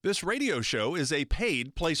This radio show is a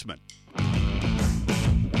paid placement.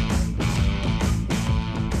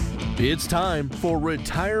 It's time for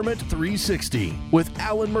Retirement 360 with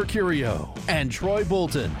Alan Mercurio and Troy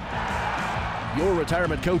Bolton. Your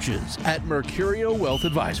retirement coaches at Mercurio Wealth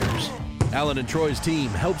Advisors. Alan and Troy's team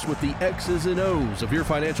helps with the X's and O's of your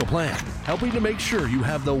financial plan, helping to make sure you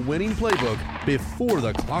have the winning playbook before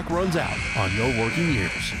the clock runs out on your working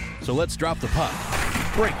years. So let's drop the puck,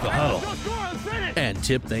 break the huddle, and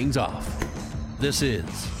tip things off. This is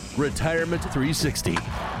Retirement 360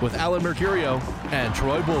 with Alan Mercurio and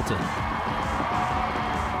Troy Bolton.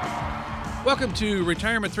 Welcome to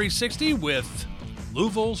Retirement 360 with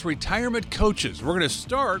Louisville's retirement coaches. We're going to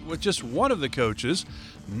start with just one of the coaches.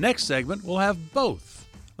 Next segment, we'll have both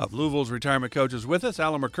of Louisville's retirement coaches with us.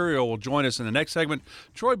 Alan Mercurio will join us in the next segment.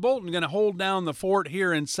 Troy Bolton going to hold down the fort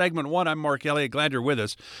here in segment one. I'm Mark Elliott. Glad you're with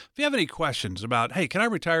us. If you have any questions about, hey, can I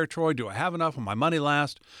retire, Troy? Do I have enough? Will my money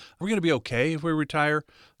last? Are we going to be okay if we retire?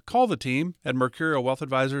 Call the team at Mercurio Wealth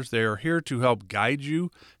Advisors. They're here to help guide you,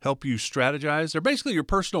 help you strategize. They're basically your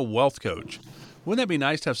personal wealth coach. Wouldn't that be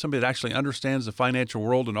nice to have somebody that actually understands the financial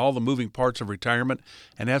world and all the moving parts of retirement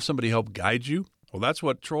and have somebody help guide you? Well, that's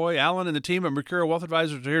what Troy, Alan, and the team at Mercurio Wealth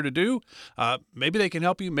Advisors are here to do. Maybe they can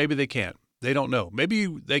help you. Maybe they can't. They don't know. Maybe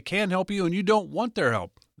they can help you and you don't want their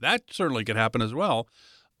help. That certainly could happen as well.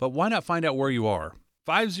 But why not find out where you are?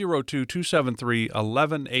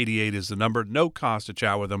 502-273-1188 is the number. No cost to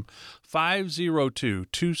chat with them.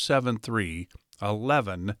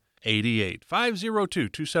 502-273-1188.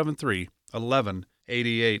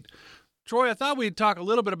 502-273-1188. Troy, I thought we'd talk a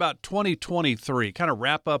little bit about 2023, kind of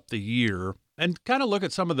wrap up the year and kind of look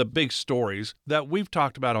at some of the big stories that we've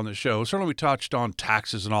talked about on the show. Certainly we touched on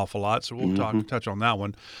taxes an awful lot, so we'll touch on that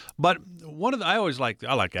one. But one of the, I like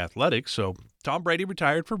athletics, so Tom Brady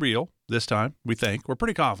retired for real this time, we think. We're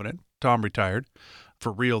pretty confident Tom retired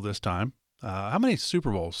for real this time. How many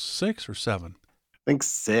Super Bowls? 6 or 7? I think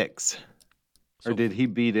 6. Or did he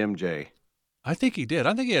beat MJ? I think he did.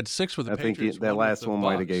 I think he had 6 with the Patriots. I think that last one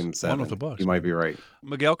might have gave him 7. One with the Bucs. You might be right.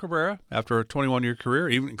 Miguel Cabrera, after a 21-year career,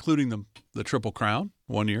 even including the Triple Crown,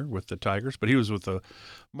 1 year with the Tigers. But he was with the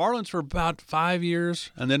Marlins for about 5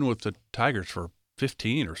 years, and then with the Tigers for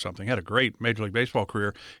 15 or something. Had a great Major League Baseball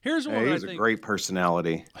career. Here's one. He was a great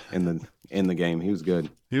personality in the game. He was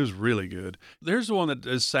good. He was really good. Here's the one that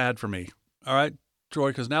is sad for me. All right, Troy,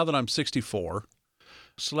 because now that I'm 64,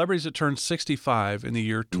 celebrities that turned 65 in the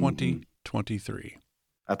year 2023.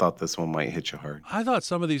 I thought this one might hit you hard. I thought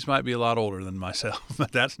some of these might be a lot older than myself,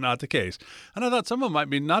 but that's not the case. And I thought some of them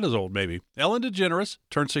might be not as old, maybe. Ellen DeGeneres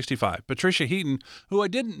turned 65. Patricia Heaton, who I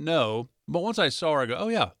didn't know, but once I saw her, I go, oh,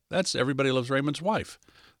 yeah, that's Everybody Loves Raymond's wife.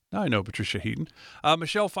 Now I know Patricia Heaton.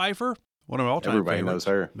 Michelle Pfeiffer, one of my all-time Everybody favorites.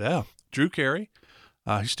 knows her. Yeah. Drew Carey,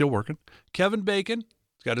 he's still working. Kevin Bacon,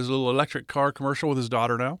 he's got his little electric car commercial with his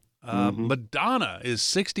daughter now. Madonna is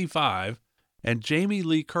 65. And Jamie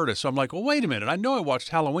Lee Curtis. So I'm like, well, wait a minute. I know I watched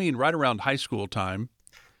Halloween right around high school time,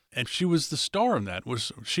 and she was the star in that.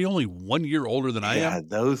 Was she only 1 year older than I am?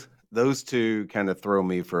 Yeah, those two kind of throw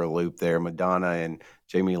me for a loop there, Madonna and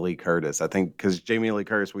Jamie Lee Curtis. I think because Jamie Lee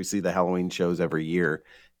Curtis, we see the Halloween shows every year,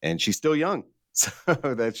 and she's still young. So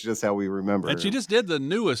that's just how we remember her. And she just did the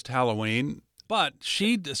newest Halloween, but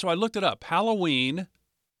so I looked it up. Halloween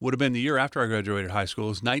would have been the year after I graduated high school. It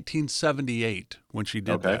was 1978 when she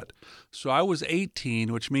did that. So I was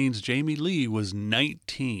 18, which means Jamie Lee was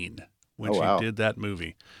 19 when she did that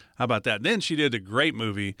movie. How about that? And then she did a great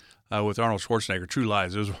movie with Arnold Schwarzenegger, True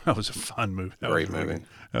Lies. That was a fun movie. Great movie.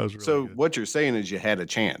 That was really so good. what you're saying is you had a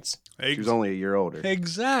chance. She was only a year older.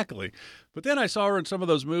 Exactly. But then I saw her in some of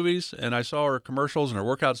those movies, and I saw her commercials and her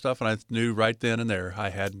workout stuff, and I knew right then and there I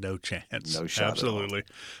had no chance. No shot. Absolutely.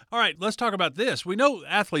 All right, let's talk about this. We know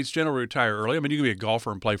athletes generally retire early. I mean, you can be a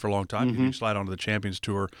golfer and play for a long time. You can slide onto the Champions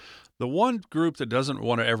Tour. The one group that doesn't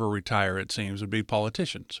want to ever retire, it seems, would be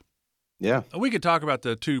politicians. Yeah. We could talk about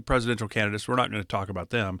the 2 presidential candidates. We're not going to talk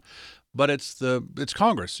about them. But it's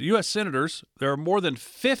Congress. U.S. senators, there are more than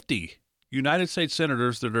 50 United States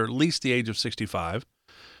senators that are at least the age of 65.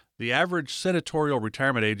 The average senatorial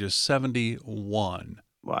retirement age is 71.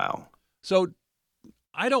 Wow. So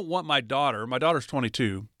I don't want my daughter's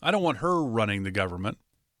 22, I don't want her running the government.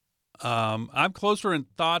 I'm closer in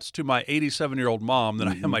thoughts to my 87-year-old mom than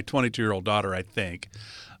I am my 22-year-old daughter, I think.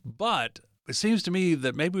 But it seems to me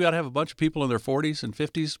that maybe we ought to have a bunch of people in their 40s and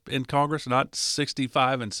 50s in Congress, not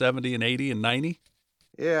 65 and 70 and 80 and 90.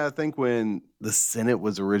 Yeah, I think when the Senate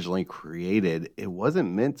was originally created, it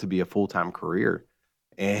wasn't meant to be a full-time career.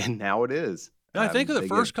 And now it is. I think of the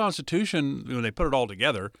first Constitution, when they put it all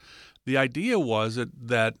together, the idea was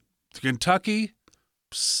that Kentucky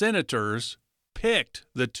senators picked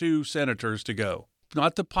the 2 senators to go.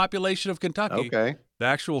 Not the population of Kentucky. Okay. The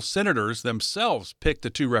actual senators themselves picked the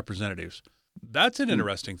 2 representatives. That's an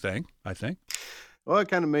interesting thing, I think. Well, it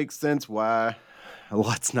kind of makes sense why a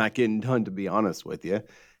lot's not getting done, to be honest with you,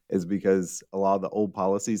 is because a lot of the old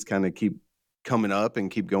policies kind of keep coming up and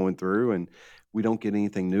keep going through, and we don't get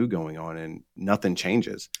anything new going on, and nothing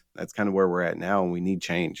changes. That's kind of where we're at now, and we need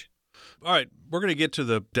change. All right, we're going to get to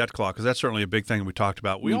the debt clock because that's certainly a big thing we talked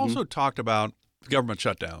about. We also talked about government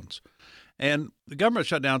shutdowns. And the government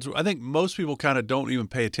shutdowns, I think most people kind of don't even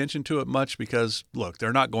pay attention to it much because, look,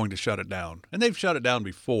 they're not going to shut it down. And they've shut it down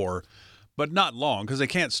before, but not long because they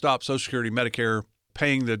can't stop Social Security, Medicare,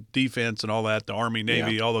 paying the defense and all that, the Army,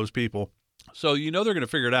 Navy, all those people. So you know they're going to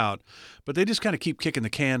figure it out, but they just kind of keep kicking the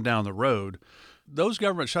can down the road. Those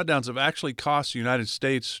government shutdowns have actually cost the United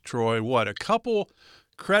States, Troy, what, a couple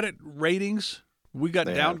credit ratings? We got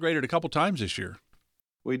downgraded a couple times this year.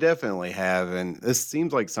 We definitely have, and this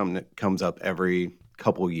seems like something that comes up every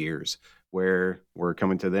couple years where we're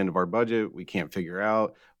coming to the end of our budget, we can't figure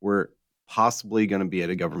out, we're possibly going to be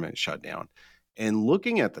at a government shutdown. And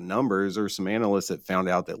looking at the numbers, there's some analysts that found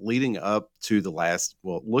out that leading up to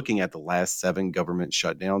looking at the last 7 government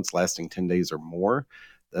shutdowns lasting 10 days or more,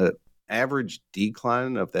 the average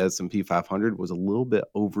decline of the S&P 500 was a little bit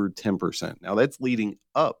over 10%. Now that's leading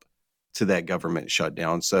up to that government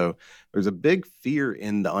shutdown. So there's a big fear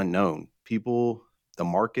in the unknown. People, the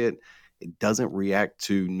market, it doesn't react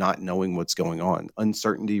to not knowing what's going on.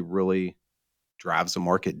 Uncertainty really drives the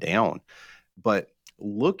market down. But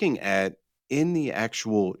looking at in the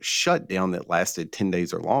actual shutdown that lasted 10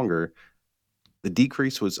 days or longer, the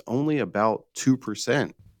decrease was only about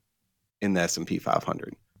 2% in the S&P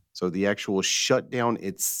 500. So the actual shutdown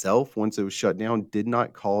itself, once it was shut down, did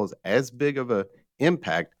not cause as big of an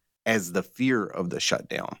impact as the fear of the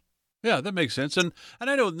shutdown. Yeah, that makes sense. And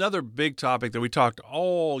I know another big topic that we talked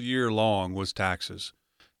all year long was taxes.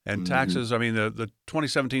 And taxes, I mean, the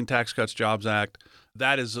 2017 Tax Cuts Jobs Act,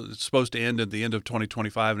 that is supposed to end at the end of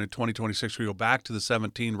 2025. And in 2026, we go back to the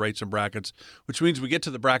 17 rates and brackets, which means we get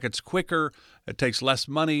to the brackets quicker. It takes less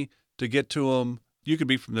money to get to them. You could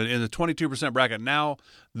be in the 22% bracket now.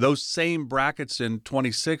 Those same brackets in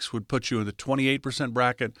 26 would put you in the 28%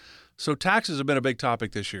 bracket. So taxes have been a big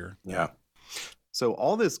topic this year. Yeah. So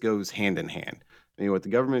all this goes hand in hand. I mean, with the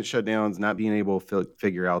government shutdowns, not being able to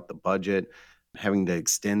figure out the budget, having to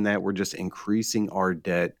extend that, we're just increasing our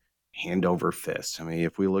debt hand over fist. I mean,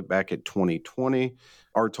 if we look back at 2020,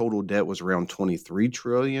 our total debt was around $23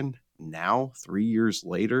 trillion. Now, 3 years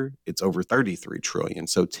later, it's over $33 trillion.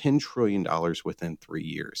 So $10 trillion within 3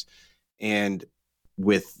 years. And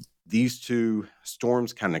with these 2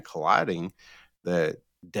 storms kind of colliding, the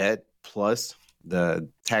debt plus the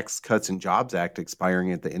Tax Cuts and Jobs Act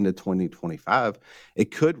expiring at the end of 2025, it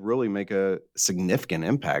could really make a significant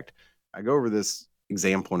impact. I go over this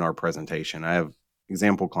example in our presentation. I have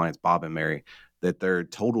example clients, Bob and Mary, that their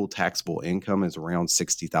total taxable income is around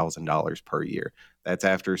 $60,000 per year. That's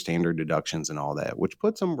after standard deductions and all that, which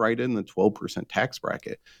puts them right in the 12% tax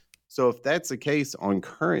bracket. So if that's the case on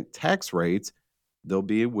current tax rates, they'll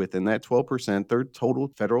be within that 12%. Their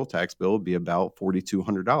total federal tax bill will be about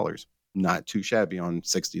 $4,200. Not too shabby on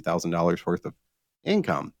 $60,000 worth of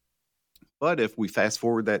income. But if we fast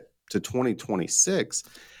forward that to 2026,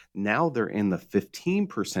 now they're in the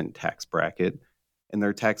 15% tax bracket, and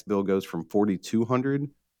their tax bill goes from $4,200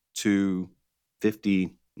 to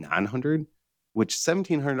 $5,900, which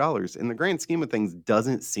 $1,700 in the grand scheme of things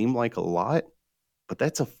doesn't seem like a lot, but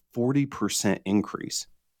that's a 40% increase.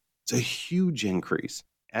 It's a huge increase.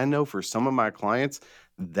 I know for some of my clients,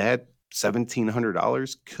 that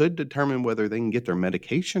 $1,700 could determine whether they can get their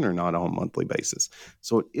medication or not on a monthly basis.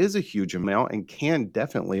 So it is a huge amount and can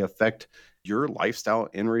definitely affect your lifestyle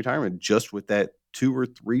in retirement just with that 2 or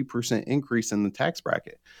 3% increase in the tax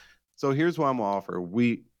bracket. So here's what I'm going to offer.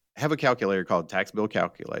 We have a calculator called Tax Bill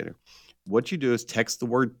Calculator. What you do is text the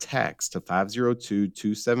word tax to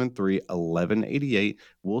 502-273-1188.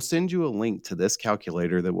 We'll send you a link to this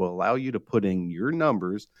calculator that will allow you to put in your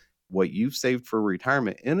numbers, what you've saved for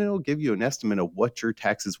retirement, and it'll give you an estimate of what your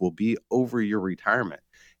taxes will be over your retirement.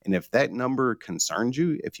 And if that number concerns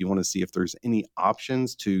you, if you want to see if there's any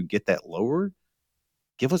options to get that lower,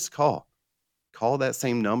 give us a call. Call that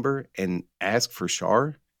same number and ask for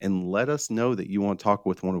Shar and let us know that you want to talk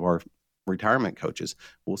with one of our retirement coaches.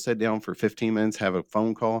 We'll sit down for 15 minutes, have a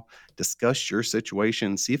phone call, discuss your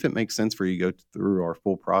situation, see if it makes sense for you to go through our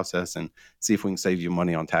full process and see if we can save you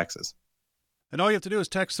money on taxes. And all you have to do is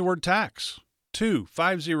text the word tax to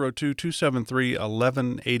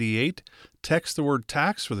 502-273-1188. Text the word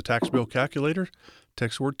tax for the tax bill calculator.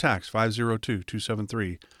 Text the word tax,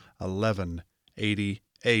 502-273-1188.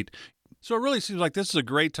 1188. So it really seems like this is a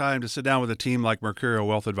great time to sit down with a team like Mercurio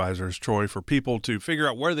Wealth Advisors, Troy, for people to figure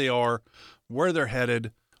out where they are, where they're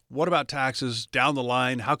headed. What about taxes down the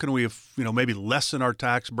line? How can we, maybe lessen our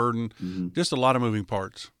tax burden? Mm-hmm. Just a lot of moving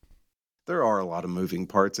parts. There are a lot of moving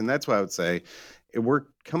parts, and that's why I would say we're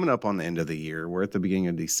coming up on the end of the year. We're at the beginning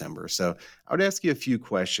of December. So I would ask you a few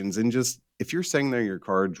questions, and just if you're sitting there in your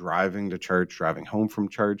car, driving to church, driving home from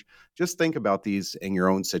church, just think about these in your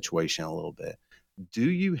own situation a little bit.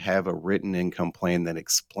 Do you have a written income plan that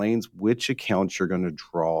explains which accounts you're going to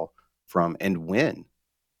draw from and when?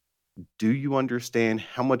 Do you understand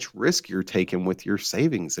how much risk you're taking with your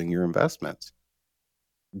savings and your investments?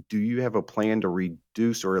 Do you have a plan to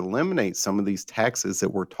reduce or eliminate some of these taxes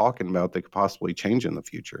that we're talking about that could possibly change in the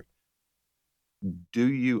future?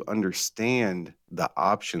 Do you understand the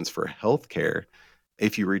options for healthcare?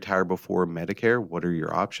 If you retire before Medicare, what are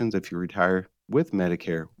your options? If you retire with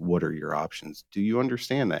Medicare, what are your options? Do you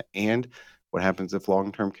understand that? And what happens if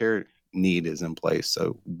long-term care need is in place?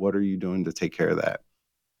 So what are you doing to take care of that?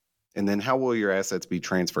 And then how will your assets be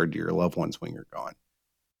transferred to your loved ones when you're gone?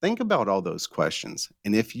 Think about all those questions.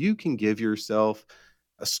 And if you can give yourself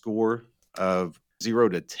a score of 0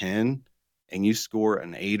 to 10 and you score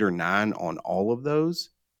an 8 or 9 on all of those,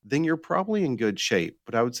 then you're probably in good shape.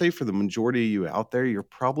 But I would say for the majority of you out there, you're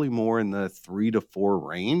probably more in the 3 to 4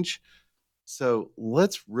 range. So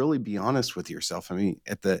let's really be honest with yourself. I mean,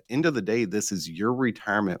 at the end of the day, this is your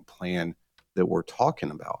retirement plan that we're talking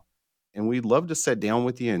about. And we'd love to sit down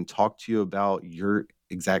with you and talk to you about your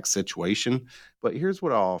exact situation. But here's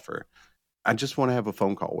what I offer. I just want to have a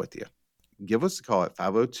phone call with you. Give us a call at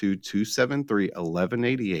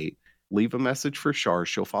 502-273-1188. Leave a message for Shar.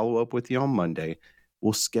 She'll follow up with you on Monday.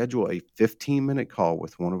 We'll schedule a 15-minute call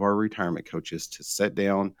with one of our retirement coaches to sit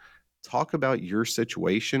down, talk about your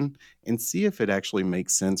situation, and see if it actually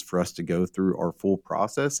makes sense for us to go through our full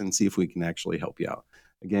process and see if we can actually help you out.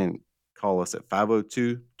 Again, call us at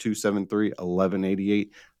 502-273-1188.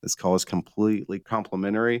 This call is completely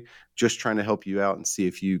complimentary, just trying to help you out and see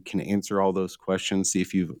if you can answer all those questions, see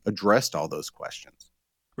if you've addressed all those questions.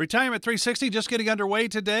 Retirement 360 just getting underway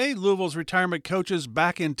today. Louisville's retirement coaches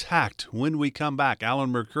back intact. When we come back,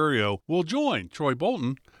 Alan Mercurio will join Troy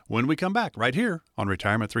Bolton when we come back right here on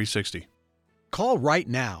Retirement 360. Call right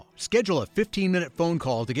now. Schedule a 15-minute phone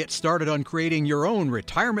call to get started on creating your own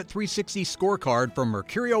Retirement 360 scorecard from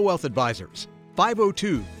Mercurio Wealth Advisors.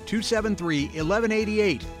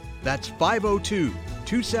 502-273-1188. That's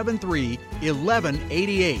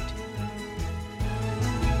 502-273-1188.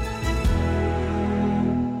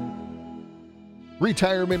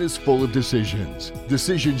 Retirement is full of decisions.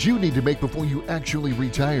 Decisions you need to make before you actually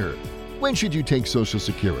retire. When should you take Social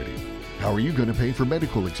Security? How are you going to pay for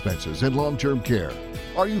medical expenses and long-term care?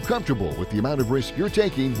 Are you comfortable with the amount of risk you're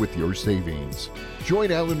taking with your savings?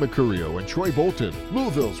 Join Alan Mercurio and Troy Bolton,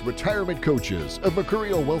 Louisville's retirement coaches of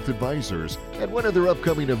Mercurio Wealth Advisors, at one of their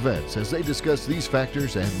upcoming events as they discuss these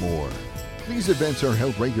factors and more. These events are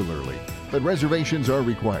held regularly, but reservations are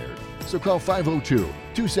required. So call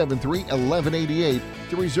 502-273-1188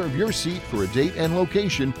 to reserve your seat for a date and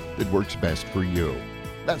location that works best for you.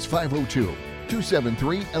 That's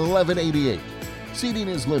 502-273-1188. Seating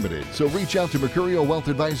is limited, so reach out to Mercurio Wealth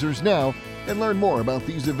Advisors now and learn more about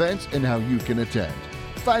these events and how you can attend.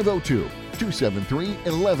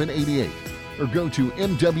 502-273-1188 or go to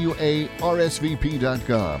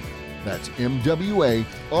MWARSVP.com. That's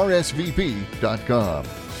MWARSVP.com.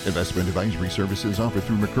 Investment advisory services offered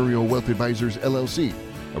through Mercurio Wealth Advisors, LLC,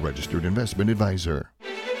 a registered investment advisor.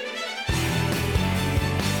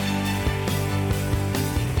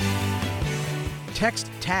 Text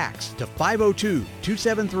TAX to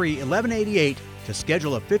 502-273-1188 to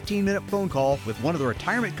schedule a 15-minute phone call with one of the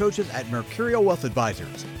retirement coaches at Mercurio Wealth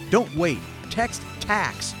Advisors. Don't wait. Text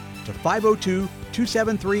TAX to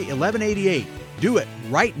 502-273-1188. Do it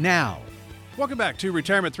right now. Welcome back to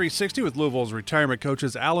Retirement 360 with Louisville's retirement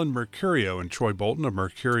coaches Alan Mercurio and Troy Bolton of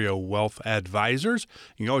Mercurio Wealth Advisors.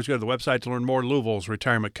 You can always go to the website to learn more,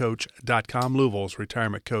 louisvillesretirementcoach.com,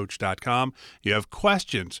 louisvillesretirementcoach.com. You have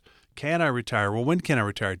questions. Can I retire? Well, when can I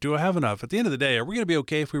retire? Do I have enough? At the end of the day, are we going to be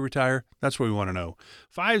okay if we retire? That's what we want to know.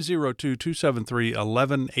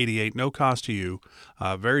 502-273-1188, no cost to you.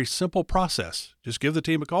 Very simple process. Just give the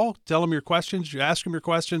team a call, tell them your questions, you ask them your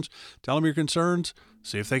questions, tell them your concerns,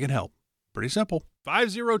 see if they can help. Pretty simple.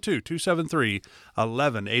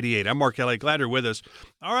 502-273-1188. I'm Mark Kelly. Glad you're with us.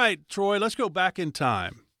 All right, Troy, let's go back in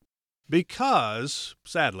time. Because,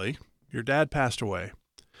 sadly, your dad passed away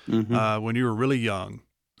when you were really young.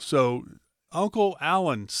 So Uncle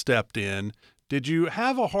Alan stepped in. Did you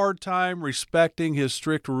have a hard time respecting his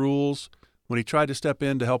strict rules when he tried to step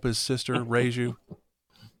in to help his sister raise you?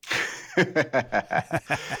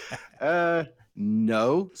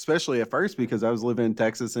 No, especially at first because I was living in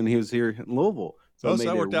Texas and he was here in Louisville. So Oh, it so made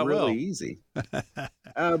that it worked out really well. easy.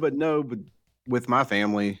 But with my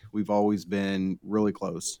family, we've always been really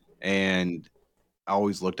close. And I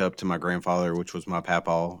always looked up to my grandfather, which was my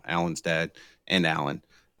papa, Alan's dad, and Alan,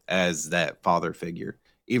 as that father figure.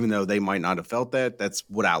 Even though they might not have felt that, that's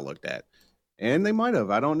what I looked at. And they might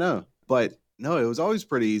have, I don't know. But no, it was always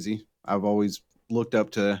pretty easy. I've always looked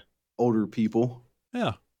up to older people.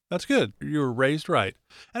 Yeah, that's good. You were raised right.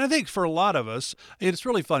 And I think for a lot of us, it's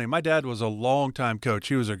really funny. My dad was a longtime coach.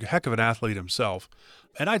 He was a heck of an athlete himself.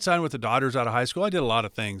 And I'd sign with the Dodgers out of high school. I did a lot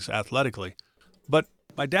of things athletically. But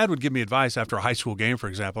my dad would give me advice after a high school game, for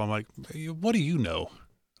example. I'm like, what do you know?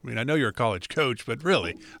 I mean, I know you're a college coach, but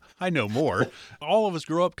really, I know more. All of us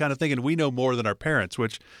grew up kind of thinking we know more than our parents,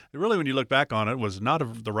 which really, when you look back on it, was not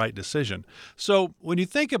the right decision. So when you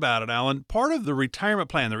think about it, Alan, part of the retirement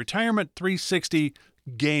plan, the Retirement 360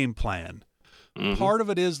 game plan, part of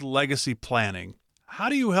it is legacy planning. How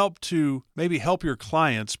do you help to maybe help your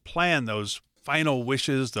clients plan those final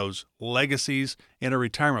wishes, those legacies in a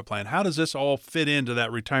retirement plan? How does this all fit into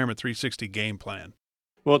that Retirement 360 game plan?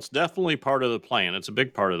 Well, it's definitely part of the plan. It's a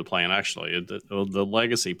big part of the plan, actually. The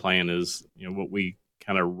legacy plan is, what we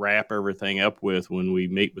kind of wrap everything up with when we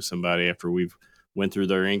meet with somebody after we've went through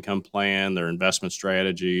their income plan, their investment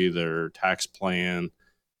strategy, their tax plan.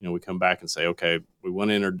 We come back and say, okay, we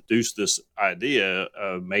want to introduce this idea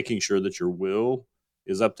of making sure that your will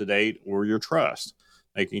is up to date or your trust,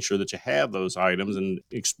 making sure that you have those items and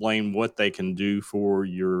explain what they can do for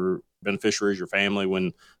your beneficiaries, your family,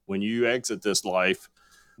 when you exit this life,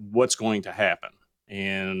 what's going to happen.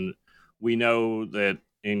 And we know that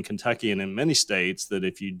in Kentucky and in many states that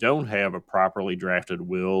if you don't have a properly drafted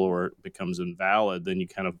will or it becomes invalid, then you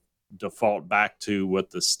kind of default back to what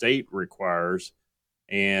the state requires.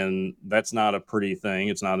 And that's not a pretty thing.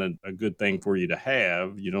 It's not a good thing for you to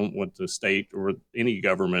have. You don't want the state or any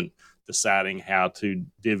government deciding how to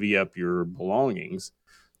divvy up your belongings.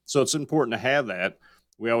 So it's important to have that.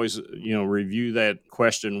 We always, review that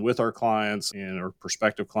question with our clients and our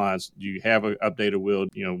prospective clients. Do you have an updated will?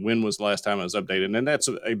 When was the last time it was updated? And that's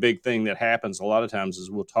a big thing that happens a lot of times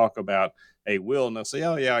is we'll talk about a will and they'll say,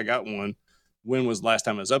 oh, yeah, I got one. When was the last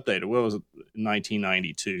time it was updated? Well, it was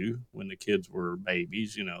 1992 when the kids were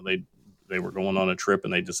babies. They were going on a trip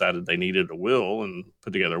and they decided they needed a will and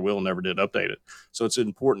put together a will and never did update it. So it's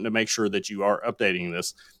important to make sure that you are updating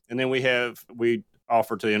this. And then we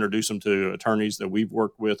offer to introduce them to attorneys that we've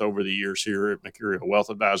worked with over the years here at Mercurio Wealth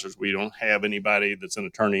Advisors. We don't have anybody that's an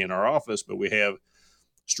attorney in our office, but we have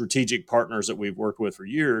strategic partners that we've worked with for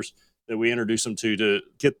years that we introduce them to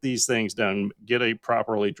get these things done, get a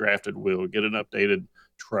properly drafted will, get an updated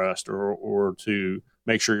trust, or to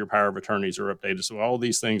make sure your power of attorneys are updated. So all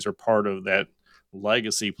these things are part of that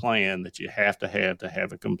legacy plan that you have to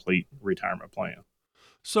have a complete retirement plan.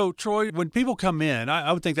 So, Troy, when people come in,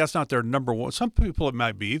 I would think that's not their number one. Some people, it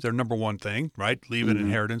might be their number one thing, right? Leave an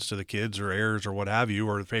inheritance to the kids or heirs or what have you,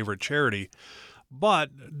 or a favorite charity.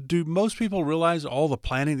 But do most people realize all the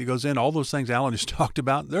planning that goes in, all those things Alan just talked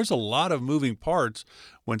about? There's a lot of moving parts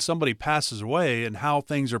when somebody passes away and how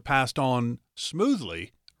things are passed on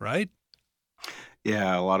smoothly, right?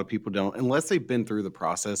 Yeah, a lot of people don't, unless they've been through the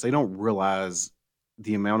process, they don't realize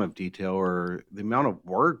the amount of detail or the amount of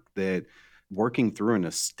work that working through an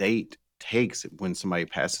estate takes when somebody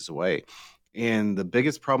passes away. And the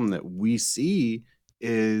biggest problem that we see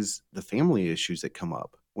is the family issues that come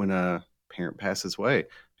up when a parent passes away.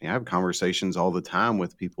 I have conversations all the time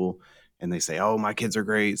with people and they say, oh, my kids are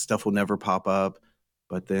great, stuff will never pop up.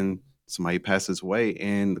 But then somebody passes away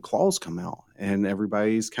and the claws come out and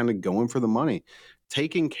everybody's kind of going for the money.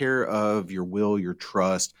 Taking care of your will, your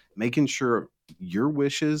trust, making sure your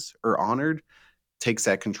wishes are honored takes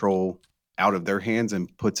that control out of their hands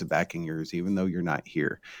and puts it back in yours, even though you're not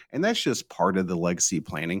here. And that's just part of the legacy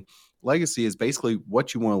planning. Legacy is basically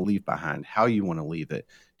what you want to leave behind, how you want to leave it.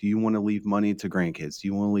 Do you want to leave money to grandkids? Do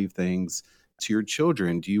you want to leave things to your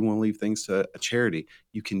children? Do you want to leave things to a charity?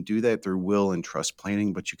 You can do that through will and trust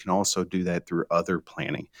planning, but you can also do that through other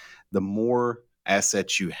planning. The more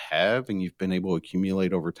assets you have and you've been able to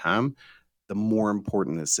accumulate over time, the more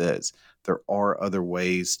important this is. There are other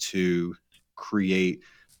ways to create,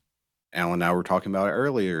 Alan and I were talking about it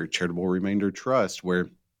earlier, charitable remainder trust, where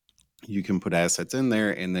you can put assets in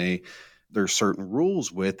there and there's certain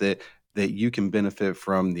rules with it that you can benefit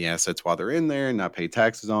from the assets while they're in there and not pay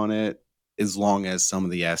taxes on it, as long as some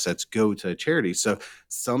of the assets go to a charity. So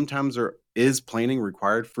sometimes there is planning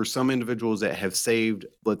required for some individuals that have saved,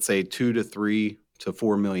 let's say, $2 to $3 to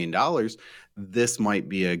 $4 million. this might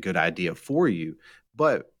be a good idea for you.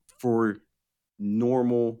 But for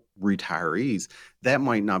normal retirees, that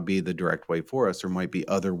might not be the direct way for us. There might be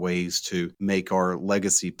other ways to make our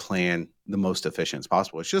legacy plan the most efficient as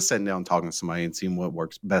possible. It's just sitting down, talking to somebody and seeing what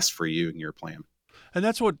works best for you and your plan. And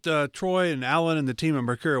that's what Troy and Alan and the team at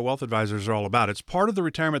Mercurio Wealth Advisors are all about. It's part of the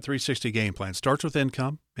Retirement 360 game plan. Starts with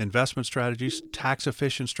income, investment strategies,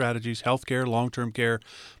 tax-efficient strategies, healthcare, long-term care,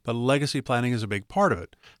 but legacy planning is a big part of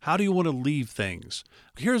it. How do you want to leave things?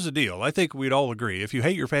 Here's the deal. I think we'd all agree. If you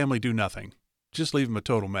hate your family, do nothing. Just leave them a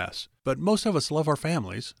total mess. But most of us love our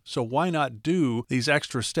families, so why not do these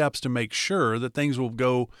extra steps to make sure that things will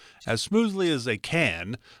go as smoothly as they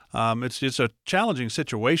can? It's a challenging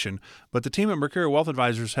situation, but the team at Mercurio Wealth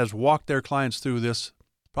Advisors has walked their clients through this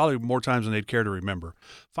probably more times than they'd care to remember.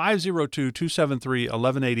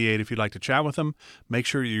 502-273-1188 if you'd like to chat with them. Make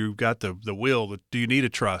sure you've got the will. Do you need a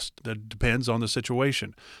trust? That depends on the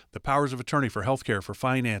situation. The powers of attorney for healthcare, for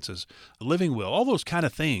finances, a living will, all those kind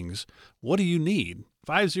of things. What do you need?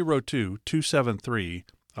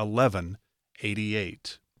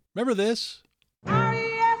 502-273-1188. Remember this?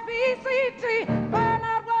 R-E-S-P-E-C-T, find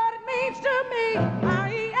out what it means to me.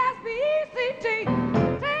 R-E-S-P-E-C-T, take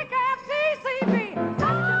F-T-C-B.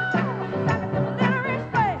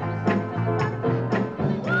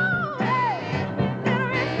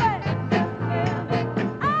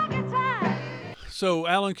 So,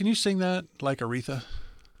 Alan, can you sing that like Aretha?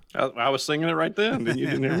 I was singing it right then. You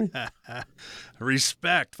didn't hear me?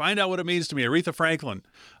 Respect. Find out what it means to me. Aretha Franklin,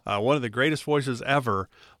 one of the greatest voices ever.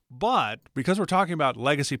 But because we're talking about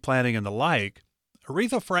legacy planning and the like,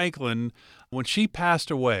 Aretha Franklin, when she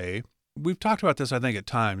passed away, we've talked about this, I think, at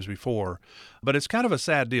times before, but it's kind of a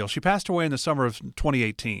sad deal. She passed away in the summer of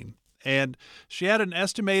 2018, and she had an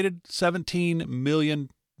estimated $17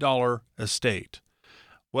 million estate.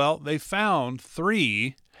 Well, they found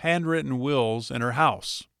 3 handwritten wills in her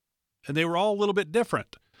house, and they were all a little bit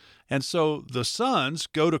different. And so the sons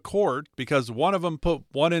go to court because one of them put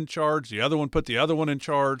one in charge, the other one put the other one in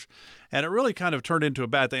charge, and it really kind of turned into a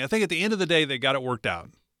bad thing. I think at the end of the day, they got it worked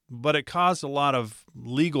out, but it caused a lot of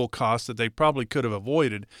legal costs that they probably could have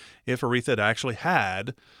avoided if Aretha had actually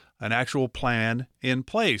had an actual plan in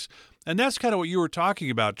place. And that's kind of what you were talking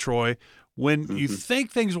about, Troy, when you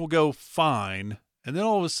think things will go fine, and then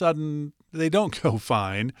all of a sudden they don't go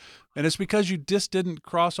fine. And it's because you just didn't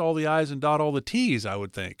cross all the I's and dot all the T's, I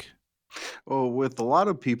would think. Well, with a lot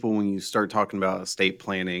of people, when you start talking about estate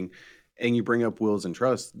planning and you bring up wills and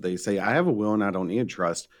trusts, they say, I have a will and I don't need a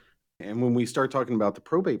trust. And when we start talking about the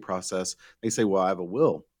probate process, they say, well, I have a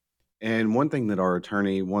will. And one thing that our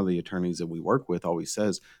attorney, one of the attorneys that we work with always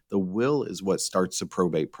says, the will is what starts the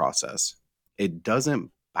probate process. It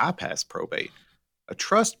doesn't bypass probate. A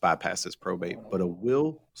trust bypasses probate, but a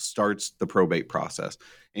will starts the probate process.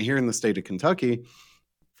 And here in the state of Kentucky,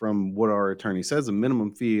 from what our attorney says, the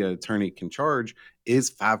minimum fee an attorney can charge is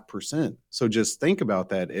 5%. So just think about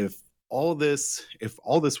that. If all this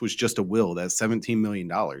was just a will, that's $17 million,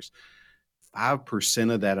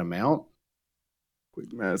 5% of that amount.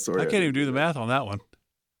 Quick math, sorry. I can't even do the math on that one.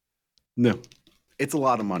 No, it's a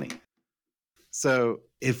lot of money. So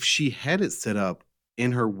if she had it set up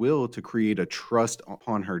in her will to create a trust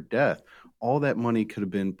upon her death, all that money could have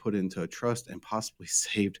been put into a trust and possibly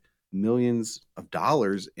saved millions of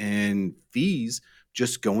dollars in fees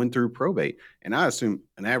just going through probate. And I assume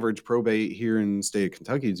an average probate here in the state of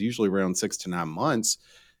Kentucky is usually around 6 to 9 months.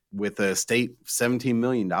 With a state $17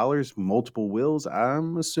 million, multiple wills,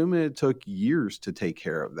 I'm assuming it took years to take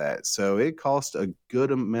care of that. So it cost a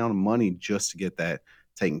good amount of money just to get that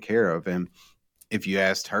taken care of. And if you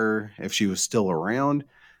asked her if she was still around,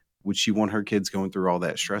 would she want her kids going through all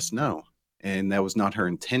that stress? No. And that was not her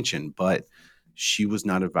intention, but she was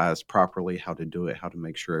not advised properly how to do it, how to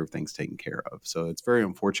make sure everything's taken care of. So it's very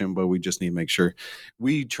unfortunate, but we just need to make sure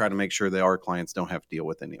we try to make sure that our clients don't have to deal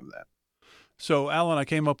with any of that. So, Alan, I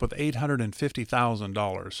came up with $850,000,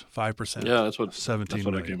 5%. Yeah, that's what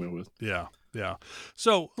 $17 I came up with. Yeah.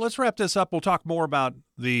 So let's wrap this up. We'll talk more about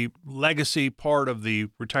the legacy part of the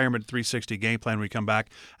Retirement 360 game plan when we come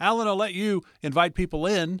back. Alan, I'll let you invite people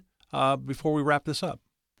in before we wrap this up.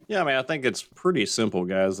 Yeah, I mean, I think it's pretty simple,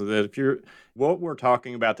 guys, that if what we're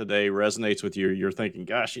talking about today resonates with you, you're thinking,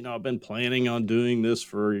 gosh, I've been planning on doing this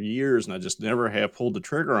for years and I just never have pulled the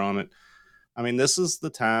trigger on it. I mean, this is the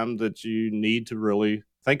time that you need to really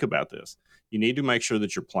think about this. You need to make sure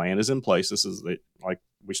that your plan is in place. This is like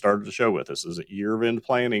we started the show with. This is a year of end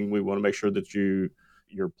planning. We want to make sure that your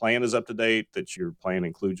plan is up to date, that your plan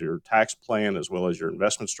includes your tax plan as well as your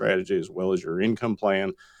investment strategy, as well as your income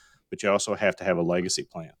plan. But you also have to have a legacy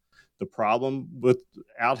plan. The problem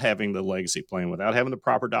without having the legacy plan, without having the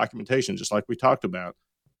proper documentation, just like we talked about,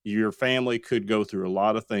 your family could go through a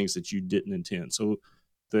lot of things that you didn't intend. So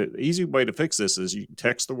the easy way to fix this is you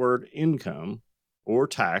text the word income or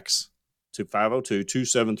tax to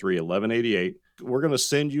 502-273-1188. We're going to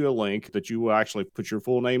send you a link that you will actually put your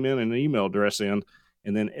full name in and an email address in,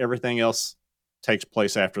 and then everything else takes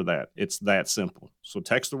place after that. It's that simple. So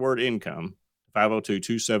text the word income,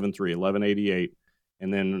 502-273-1188,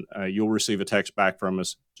 and then you'll receive a text back from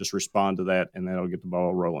us. Just respond to that, and that'll get the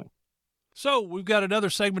ball rolling. So we've got another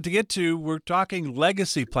segment to get to. We're talking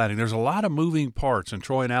legacy planning. There's a lot of moving parts, and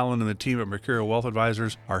Troy and Alan and the team at Mercurio Wealth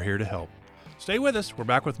Advisors are here to help. Stay with us. We're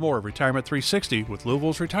back with more of Retirement 360 with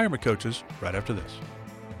Louisville's retirement coaches right after this.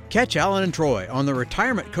 Catch Alan and Troy on the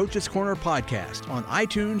Retirement Coaches Corner podcast on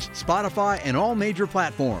iTunes, Spotify, and all major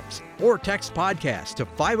platforms. Or text podcast to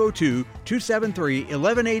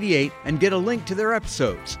 502-273-1188 and get a link to their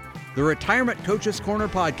episodes. The Retirement Coaches Corner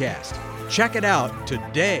podcast. Check it out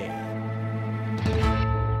today.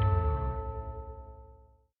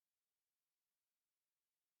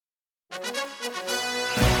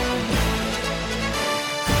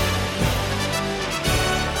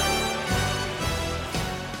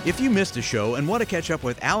 If you missed a show and want to catch up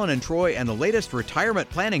with Alan and Troy and the latest retirement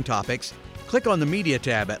planning topics, click on the media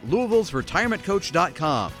tab at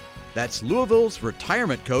Louisville'sRetirementCoach.com. That's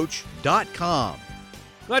Louisville'sRetirementCoach.com.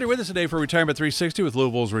 Glad you're with us today for Retirement 360 with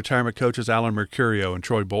Louisville's retirement coaches Alan Mercurio and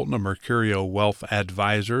Troy Bolton of Mercurio Wealth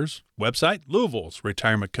Advisors. Website,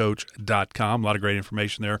 Louisville'sRetirementCoach.com. A lot of great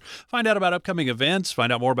information there. Find out about upcoming events.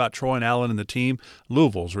 Find out more about Troy and Alan and the team,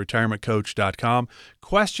 Louisville'sRetirementCoach.com.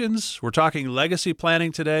 Questions? We're talking legacy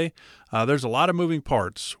planning today. There's a lot of moving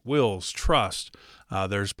parts. Wills, trust.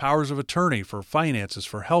 There's powers of attorney for finances,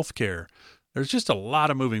 for health care. There's just a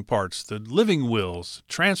lot of moving parts. The living wills,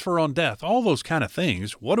 transfer on death, all those kind of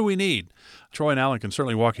things. What do we need? Troy and Alan can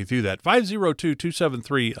certainly walk you through that.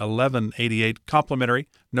 502-273-1188, complimentary,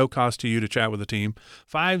 no cost to you to chat with the team.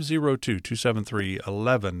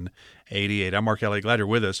 502-273-1188. I'm Mark Elliott. Glad you're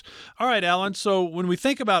with us. All right, Alan, so when we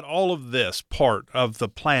think about all of this part of the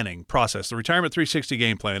planning process, the Retirement 360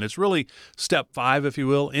 game plan, it's really step 5, if you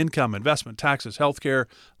will, income, investment, taxes, healthcare,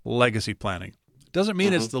 legacy planning. Doesn't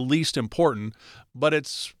mean it's the least important, but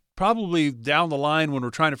it's probably down the line when we're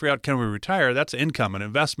trying to figure out, can we retire? That's income and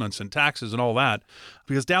investments and taxes and all that.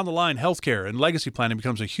 Because down the line, healthcare and legacy planning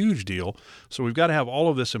becomes a huge deal. So we've got to have all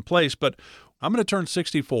of this in place. But I'm going to turn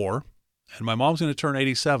 64, and my mom's going to turn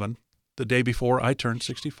 87 the day before I turn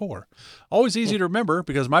 64. Always easy to remember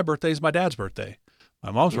because my birthday is my dad's birthday. My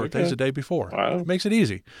mom's birthday is the day before. Wow. It makes it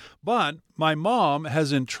easy. But my mom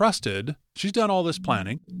has entrusted, she's done all this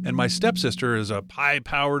planning, and my stepsister is a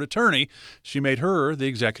high-powered attorney. She made her the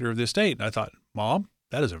executor of the estate. And I thought, Mom,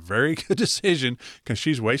 that is a very good decision because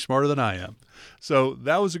she's way smarter than I am. So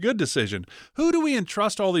that was a good decision. Who do we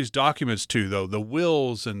entrust all these documents to, though? The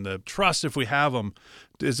wills and the trusts, if we have them.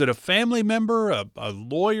 Is it a family member, a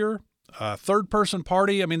lawyer, a third-person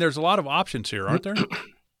party? I mean, there's a lot of options here, aren't there?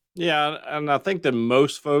 Yeah, and I think that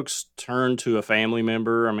most folks turn to a family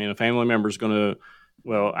member. I mean, a family member is going to,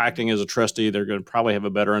 well, acting as a trustee, they're going to probably have a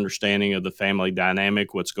better understanding of the family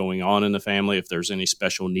dynamic, what's going on in the family, if there's any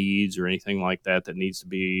special needs or anything like that that needs to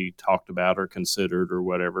be talked about or considered or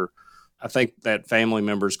whatever. I think that family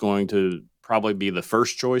member is going to probably be the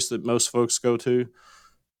first choice that most folks go to.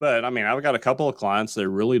 But, I mean, I've got a couple of clients that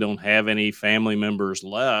really don't have any family members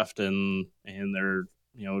left, and they're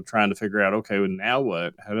trying to figure out, okay, well, now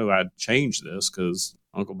what? How do I change this? Because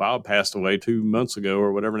Uncle Bob passed away 2 months ago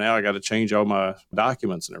or whatever. Now I got to change all my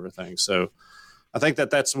documents and everything. So I think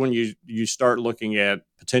that's when you start looking at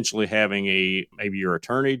potentially having maybe your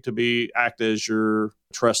attorney to act as your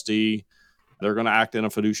trustee. They're going to act in a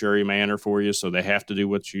fiduciary manner for you. So they have to do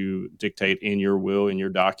what you dictate in your will, in your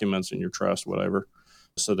documents, in your trust, whatever.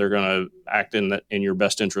 So they're going to act in your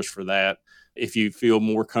best interest for that. If you feel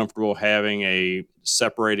more comfortable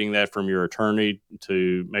separating that from your attorney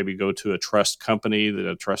to maybe go to a trust company, that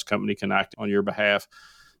a trust company can act on your behalf,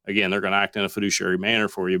 again, they're going to act in a fiduciary manner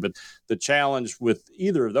for you. But the challenge with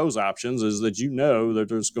either of those options is that that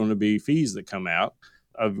there's going to be fees that come out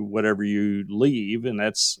of whatever you leave, and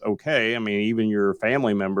that's okay. I mean, even your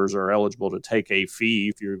family members are eligible to take a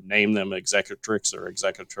fee if you name them executrix or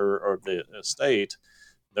executor of the estate.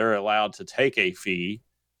 They're allowed to take a fee.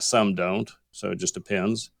 Some don't. So it just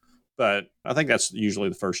depends. But I think that's usually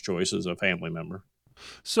the first choice is a family member.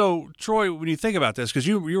 So, Troy, when you think about this, because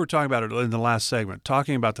you were talking about it in the last segment,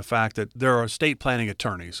 talking about the fact that there are estate planning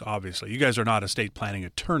attorneys, obviously. You guys are not estate planning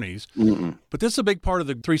attorneys, but this is a big part of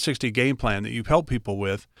the 360 game plan that you've helped people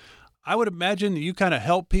with. I would imagine you kind of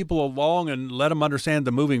help people along and let them understand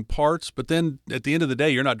the moving parts, but then at the end of the day,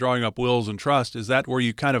 you're not drawing up wills and trust. Is that where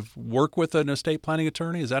you kind of work with an estate planning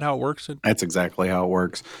attorney? Is that how it works? That's exactly how it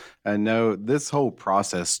works. And no, this whole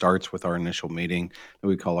process starts with our initial meeting that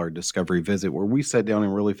we call our discovery visit, where we sit down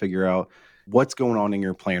and really figure out what's going on in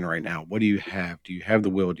your plan right now. What do you have? Do you have the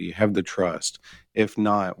will? Do you have the trust? If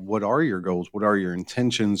not, what are your goals? What are your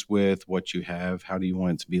intentions with what you have? How do you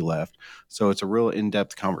want it to be left? So it's a real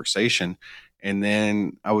in-depth conversation. And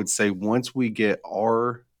then I would say once we get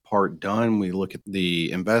our part done, we look at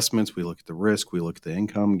the investments, we look at the risk, we look at the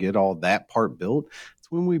income, get all that part built.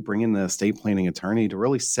 It's when we bring in the estate planning attorney to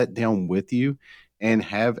really sit down with you and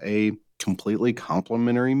have a completely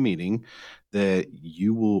complimentary meeting that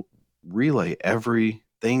you will relay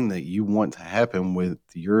everything that you want to happen with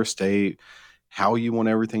your estate, how you want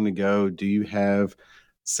everything to go. Do you have,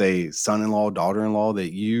 say, son-in-law, daughter-in-law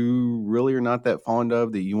that you really are not that fond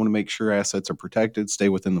of, that you want to make sure assets are protected, stay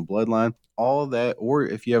within the bloodline, all of that? Or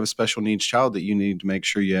if you have a special needs child that you need to make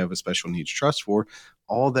sure you have a special needs trust for,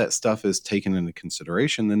 all that stuff is taken into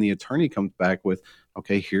consideration. Then the attorney comes back with,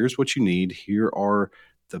 okay, here's what you need. Here are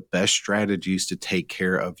the best strategies to take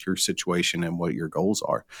care of your situation and what your goals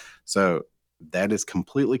are. So that is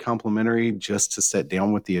completely complimentary just to sit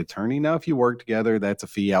down with the attorney. Now, if you work together, that's a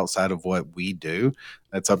fee outside of what we do.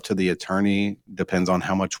 That's up to the attorney. Depends on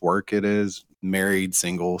how much work it is, married,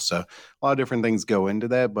 single. So a lot of different things go into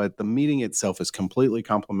that, but the meeting itself is completely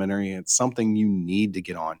complimentary. It's something you need to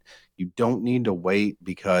get on. You don't need to wait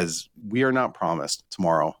because we are not promised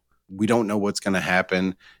tomorrow. We don't know what's going to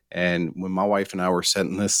happen. And when my wife and I were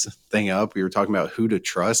setting this thing up, we were talking about who to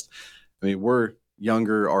trust. I mean, we're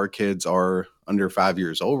younger. Our kids are under 5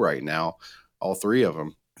 years old right now, all three of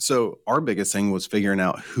them. So our biggest thing was figuring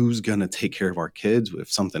out who's going to take care of our kids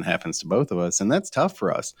if something happens to both of us. And that's tough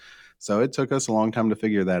for us. So it took us a long time to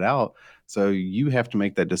figure that out. So you have to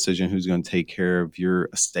make that decision who's going to take care of your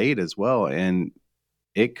estate as well. And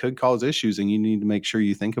it could cause issues, and you need to make sure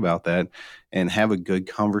you think about that and have a good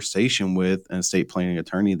conversation with an estate planning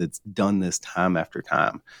attorney that's done this time after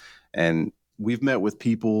time. And we've met with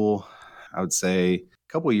people, I would say a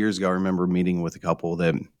couple of years ago, I remember meeting with a couple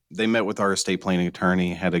that they met with our estate planning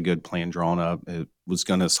attorney, had a good plan drawn up. It was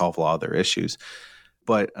going to solve a lot of their issues.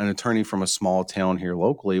 But an attorney from a small town here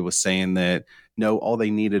locally was saying that, no, all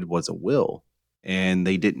they needed was a will, and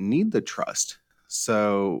they didn't need the trust.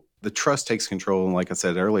 So the trust takes control, and like I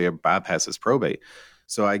said earlier, bypasses probate.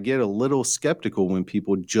 So I get a little skeptical when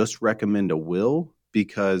people just recommend a will,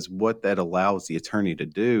 because what that allows the attorney to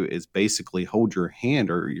do is basically hold your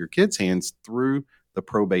hand or your kid's hands through the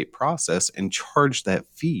probate process and charge that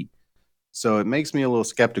fee. So it makes me a little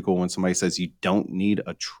skeptical when somebody says you don't need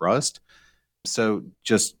a trust. So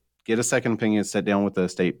just get a second opinion, sit down with the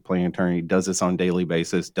estate planning attorney, does this on a daily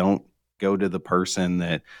basis. Don't go to the person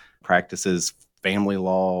that practices family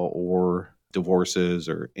law or divorces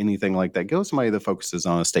or anything like that. Go to somebody that focuses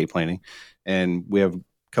on estate planning. And we have a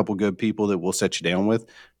couple good people that we'll set you down with.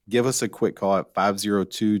 Give us a quick call at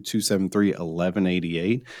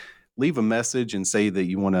 502-273-1188. Leave a message and say that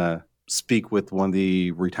you want to speak with one of the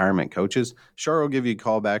retirement coaches. Char will give you a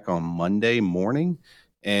call back on Monday morning,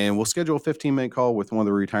 and we'll schedule a 15-minute call with one of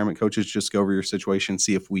the retirement coaches. Just go over your situation,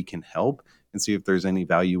 see if we can help, and see if there's any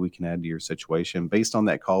value we can add to your situation. Based on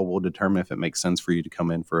that call, we'll determine if it makes sense for you to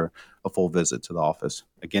come in for a full visit to the office.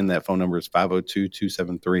 Again, that phone number is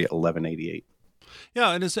 502-273-1188.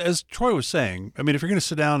 Yeah, and as Troy was saying, I mean, if you're going to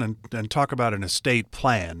sit down and talk about an estate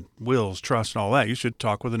plan, wills, trust, and all that, you should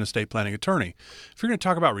talk with an estate planning attorney. If you're going to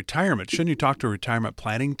talk about retirement, shouldn't you talk to a retirement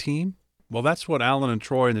planning team? Well, that's what Alan and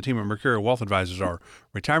Troy and the team at Mercurio Wealth Advisors are,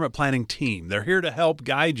 retirement planning team. They're here to help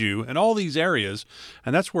guide you in all these areas,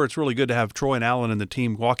 and that's where it's really good to have Troy and Alan and the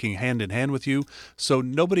team walking hand in hand with you, so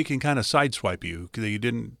nobody can kind of sideswipe you because you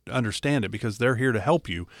didn't understand it, because they're here to help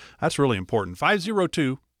you. That's really important.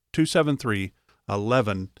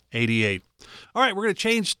 502-273-1188. All right, we're going to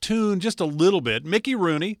change tune just a little bit. Mickey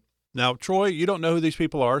Rooney. Now, Troy, you don't know who these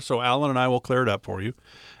people are, so Alan and I will clear it up for you.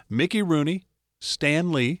 Mickey Rooney,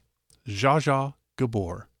 Stan Lee, Zsa Zsa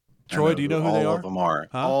Gabor. Troy, do you know who they are? All of them are.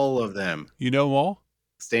 Huh? All of them. You know them all?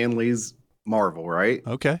 Stan Lee's Marvel, right?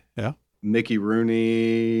 Okay, yeah. Mickey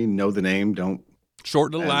Rooney, know the name, don't.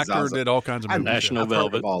 Short little And actor, Zaza. did all kinds of movies. National I've heard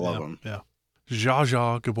Velvet. of all of Yeah, them. yeah. Zsa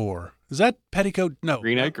Zsa Gabor. Is that Petticoat? No.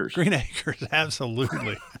 Green Acres. Green Acres,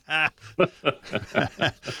 absolutely.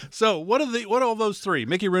 So what do all those three,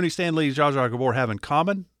 Mickey Rooney, Stan Lee, Zsa Zsa Gabor, have in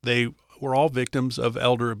common? They were all victims of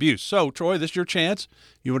elder abuse. So, Troy, this is your chance.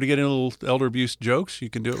 You want to get in a little elder abuse jokes?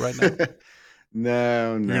 You can do it right now.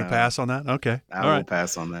 No. You're going to pass on that? Okay. I will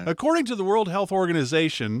pass on that. According to the World Health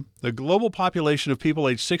Organization, the global population of people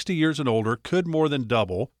aged 60 years and older could more than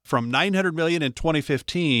double from 900 million in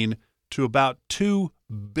 2015 to about 2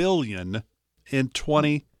 billion in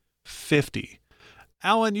 2050.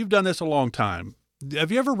 Alan, you've done this a long time.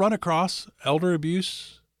 Have you ever run across elder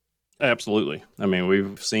abuse? Absolutely. I mean,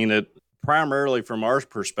 we've seen it primarily from our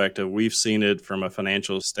perspective. We've seen it from a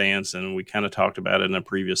financial stance, and we kind of talked about it in a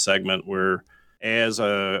previous segment where as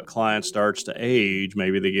a client starts to age,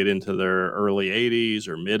 maybe they get into their early 80s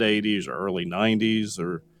or mid 80s or early 90s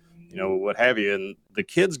or, what have you. And the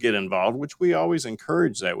kids get involved, which we always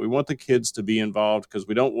encourage that. We want the kids to be involved because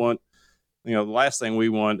we don't want, the last thing we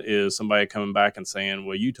want is somebody coming back and saying,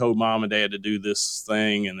 well, you told mom and dad to do this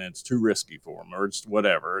thing and it's too risky for them or it's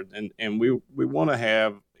whatever. And we want to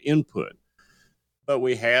have input. But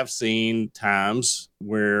we have seen times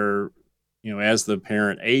where, as the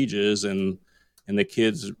parent ages and the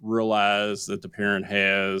kids realize that the parent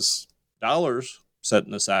has dollars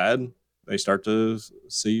setting aside, they start to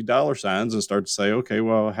see dollar signs and start to say, okay,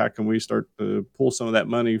 well, how can we start to pull some of that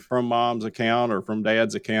money from mom's account or from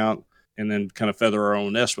dad's account and then kind of feather our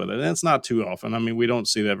own nest with it? And it's not too often. I mean, we don't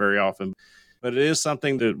see that very often, but it is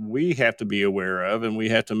something that we have to be aware of, and we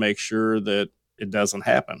have to make sure that it doesn't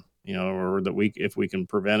happen, or that if we can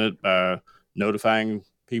prevent it by notifying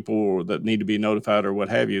people that need to be notified or what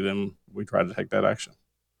have you, then we try to take that action.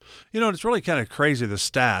 It's really kind of crazy, the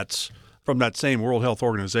stats from that same World Health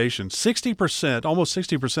Organization. 60%, almost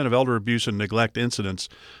 60% of elder abuse and neglect incidents,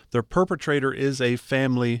 their perpetrator is a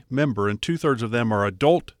family member, and 2/3 of them are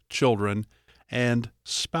adult children and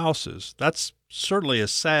spouses. That's certainly a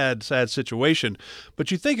sad, sad situation.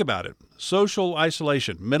 But you think about it. Social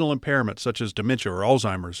isolation, mental impairment such as dementia or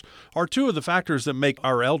Alzheimer's are two of the factors that make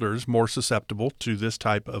our elders more susceptible to this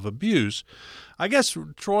type of abuse. I guess,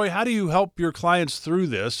 Troy, how do you help your clients through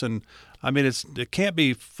this? And I mean, it can't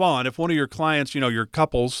be fun if one of your clients, your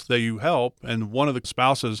couples that you help, and one of the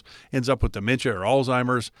spouses ends up with dementia or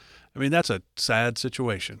Alzheimer's. I mean, that's a sad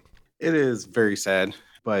situation. It is very sad.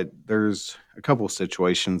 But there's a couple of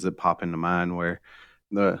situations that pop into mind where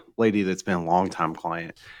the lady that's been a long-time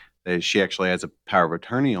client, that she actually has a power of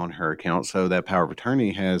attorney on her account. So that power of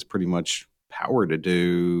attorney has pretty much power to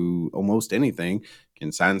do almost anything,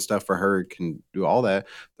 can sign stuff for her, can do all that.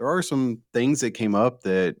 There are some things that came up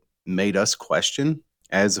that made us question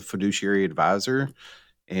as a fiduciary advisor.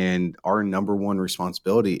 And our number one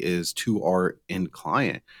responsibility is to our end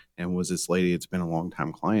client. And was this lady, it's been a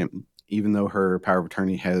long-time client, even though her power of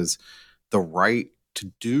attorney has the right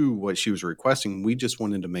to do what she was requesting, we just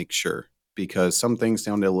wanted to make sure because some things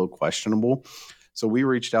sounded a little questionable. So we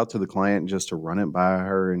reached out to the client just to run it by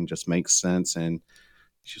her and just make sense. And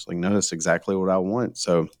she's like, no, that's exactly what I want.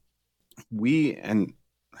 So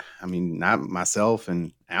not myself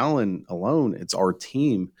and Alan alone, it's our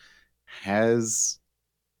team has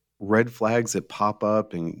red flags that pop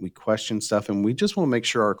up and we question stuff, and we just want to make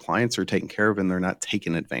sure our clients are taken care of and they're not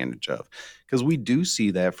taken advantage of, because we do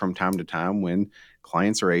see that from time to time when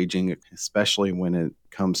clients are aging, especially when it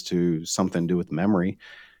comes to something to do with memory,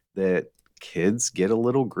 that kids get a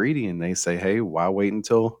little greedy and they say, hey, why wait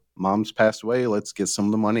until mom's passed away? Let's get some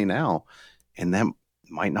of the money now. And that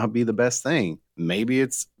might not be the best thing. Maybe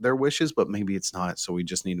it's their wishes, but maybe it's not. So we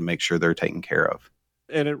just need to make sure they're taken care of.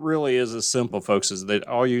 And it really is as simple, folks, as that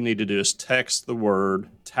all you need to do is text the word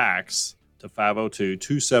tax to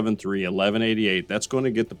 502-273-1188. That's going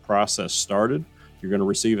to get the process started. You're going to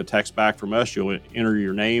receive a text back from us. You'll enter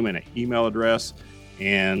your name and an email address,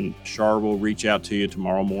 and Shar will reach out to you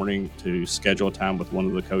tomorrow morning to schedule a time with one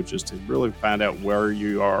of the coaches to really find out where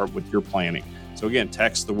you are with your planning. So again,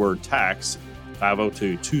 text the word tax,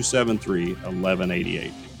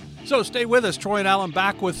 502-273-1188. So stay with us, Troy and Alan,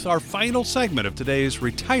 back with our final segment of today's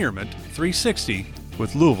Retirement 360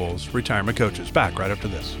 with Louisville's Retirement Coaches. Back right after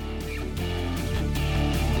this.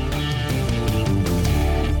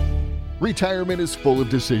 Retirement is full of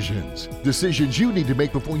decisions. Decisions you need to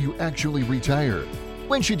make before you actually retire.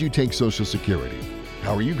 When should you take Social Security?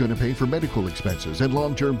 How are you going to pay for medical expenses and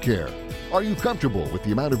long-term care? Are you comfortable with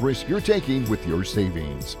the amount of risk you're taking with your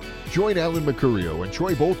savings? Join Alan Mercurio and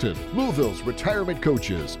Troy Bolton, Louisville's Retirement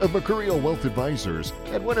Coaches of Mercurio Wealth Advisors,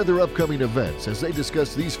 at one of their upcoming events as they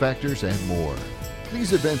discuss these factors and more.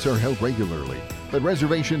 These events are held regularly, but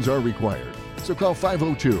reservations are required. So call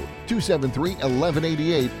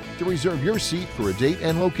 502-273-1188 to reserve your seat for a date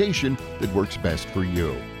and location that works best for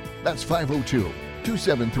you. That's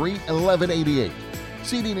 502-273-1188.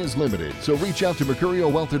 Seating is limited, so reach out to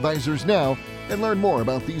Mercurio Wealth Advisors now and learn more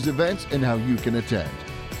about these events and how you can attend.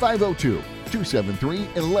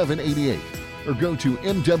 502-273-1188. or go to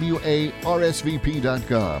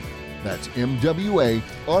MWARSVP.com. That's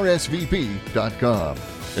MWARSVP.com.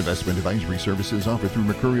 Investment advisory services offered through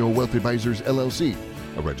Mercurio Wealth Advisors, LLC,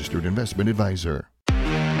 a registered investment advisor.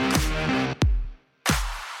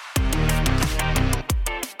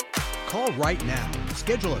 Call right now.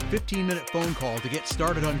 Schedule a 15-minute phone call to get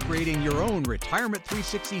started on creating your own Retirement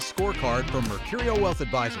 360 scorecard from Mercurio Wealth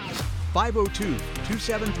Advisors.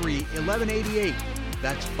 502-273-1188.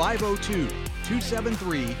 That's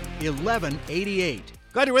 502-273-1188.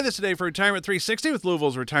 Glad you're with us today for Retirement 360 with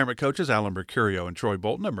Louisville's retirement coaches, Alan Mercurio and Troy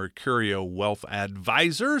Bolton of Mercurio Wealth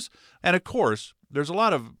Advisors. And of course, there's a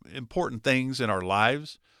lot of important things in our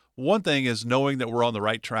lives. One thing is knowing that we're on the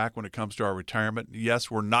right track when it comes to our retirement.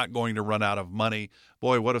 Yes, we're not going to run out of money.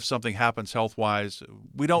 Boy, what if something happens health-wise?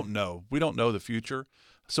 We don't know. We don't know the future.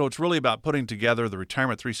 So it's really about putting together the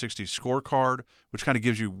Retirement 360 scorecard, which kind of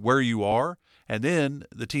gives you where you are. And then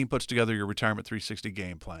the team puts together your Retirement 360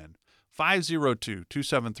 game plan.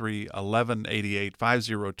 502-273-1188,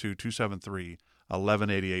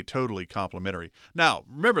 502-273-1188, totally complimentary. Now,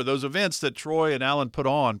 remember those events that Troy and Alan put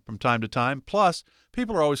on from time to time, plus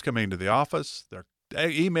people are always coming to the office, they're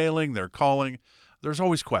emailing, they're calling, there's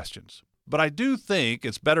always questions. But I do think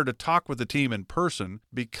it's better to talk with the team in person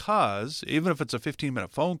because, even if it's a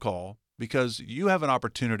 15-minute phone call, because you have an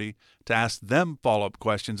opportunity to ask them follow-up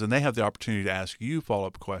questions and they have the opportunity to ask you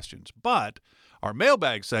follow-up questions. But our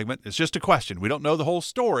mailbag segment is just a question. We don't know the whole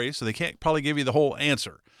story, so they can't probably give you the whole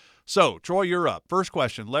answer. So, Troy, you're up. First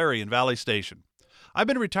question, Larry in Valley Station. I've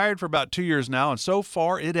been retired for about 2 years now, and so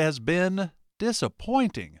far it has been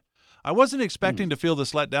disappointing. I wasn't expecting to feel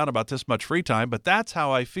this let down about this much free time, but that's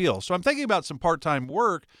how I feel. So I'm thinking about some part-time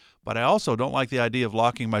work, but I also don't like the idea of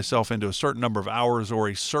locking myself into a certain number of hours or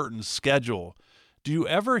a certain schedule. Do you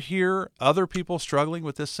ever hear other people struggling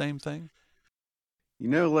with this same thing? You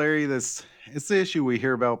know, Larry, it's the issue we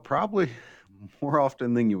hear about probably more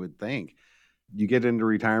often than you would think. You get into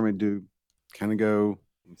retirement, do kind of go,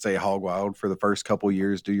 say, hog wild for the first couple of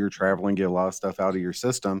years, do your traveling, get a lot of stuff out of your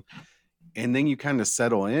system. And then you kind of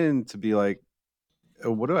settle in to be like,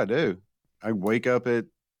 oh, what do? I wake up at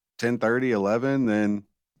 10:30, 11, then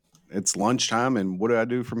it's lunchtime, and what do I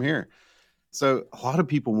do from here? So a lot of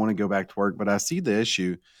people want to go back to work, but I see the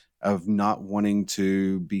issue of not wanting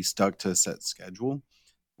to be stuck to a set schedule.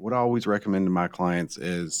 What I always recommend to my clients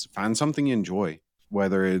is find something you enjoy,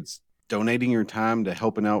 whether it's donating your time to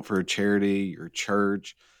helping out for a charity, your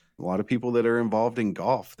church. A lot of people that are involved in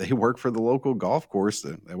golf, they work for the local golf course.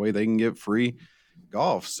 That way they can get free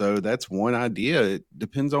golf. So that's one idea. It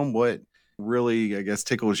depends on what really, I guess,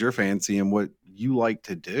 tickles your fancy and what you like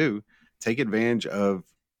to do. Take advantage of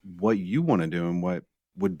what you want to do and what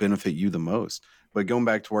would benefit you the most. But going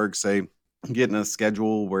back to work, say, getting a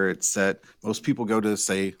schedule where it's set. Most people go to,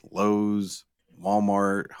 say, Lowe's,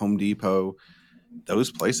 Walmart, Home Depot.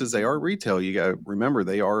 Those places, they are retail. You got to remember,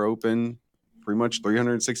 they are open pretty much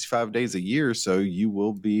 365 days a year. So you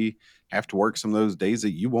will have to work some of those days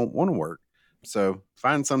that you won't want to work. So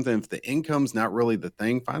find something, if the income's not really the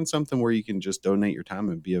thing, find something where you can just donate your time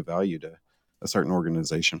and be of value to a certain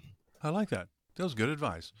organization. I like that. That was good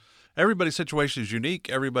advice. Everybody's situation is unique.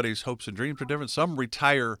 Everybody's hopes and dreams are different. Some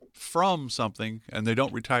retire from something and they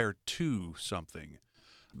don't retire to something.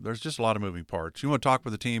 There's just a lot of moving parts. You want to talk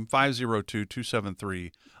with the team,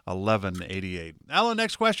 502-273-1188. Alan,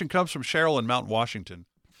 next question comes from Cheryl in Mount Washington.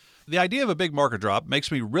 The idea of a big market drop makes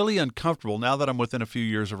me really uncomfortable now that I'm within a few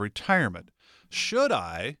years of retirement. Should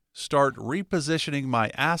I start repositioning my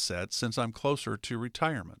assets since I'm closer to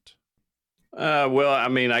retirement? Well, I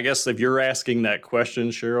mean, I guess if you're asking that question,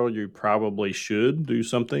 Cheryl, you probably should do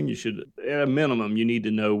something. You should, at a minimum, you need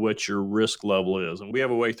to know what your risk level is. And we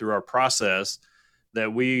have a way through our process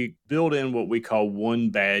that we build in what we call one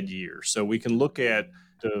bad year. So we can look at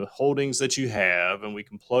the holdings that you have and we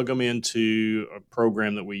can plug them into a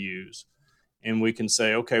program that we use. And we can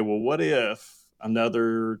say, okay, well, what if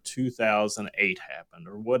another 2008 happened?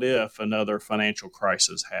 Or what if another financial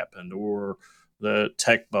crisis happened? Or the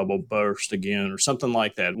tech bubble burst again, or something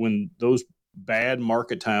like that. When those bad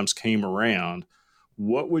market times came around,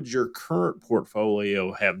 what would your current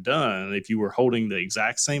portfolio have done if you were holding the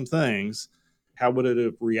exact same things? How would it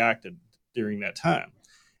have reacted during that time?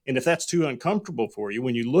 And if that's too uncomfortable for you,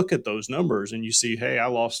 when you look at those numbers and you see, hey, I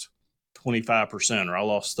lost 25% or I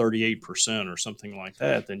lost 38% or something like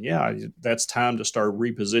that, then yeah, that's time to start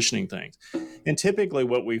repositioning things. And typically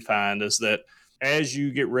what we find is that as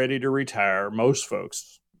you get ready to retire, most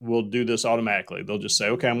folks will do this automatically. They'll just say,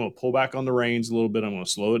 okay, I'm going to pull back on the reins a little bit. I'm going to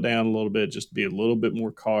slow it down a little bit, just be a little bit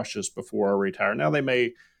more cautious before I retire. Now, they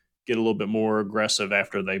may get a little bit more aggressive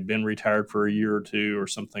after they've been retired for a year or two or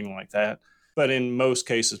something like that. But in most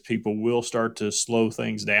cases, people will start to slow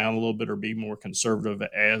things down a little bit or be more conservative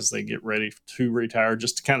as they get ready to retire,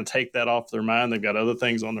 just to kind of take that off their mind. They've got other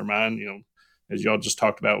things on their mind, as y'all just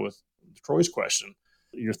talked about with Troy's question.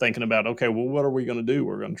 You're thinking about, okay, well, what are we going to do?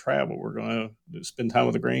 We're going to travel. We're going to spend time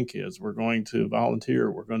with the grandkids. We're going to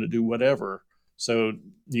volunteer. We're going to do whatever. So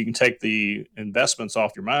you can take the investments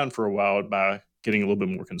off your mind for a while by getting a little bit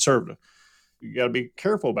more conservative. You got to be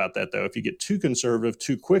careful about that, though. If you get too conservative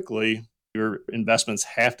too quickly, your investments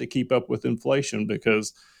have to keep up with inflation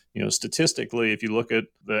because, statistically, if you look at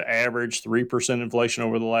the average 3% inflation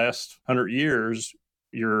over the last 100 years,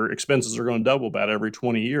 your expenses are going to double about every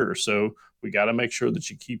 20 years. So we got to make sure that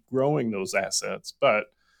you keep growing those assets. But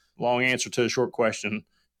long answer to a short question,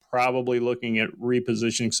 probably looking at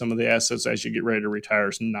repositioning some of the assets as you get ready to retire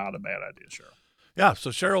is not a bad idea, Cheryl. Yeah, so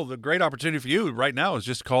Cheryl, the great opportunity for you right now is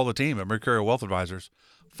just call the team at Mercurio Wealth Advisors.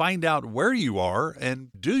 Find out where you are and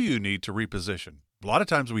do you need to reposition. A lot of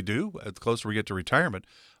times we do, the closer we get to retirement,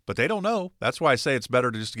 but they don't know. That's why I say it's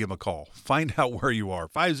better to just give them a call. Find out where you are.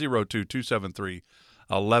 502-273-1188,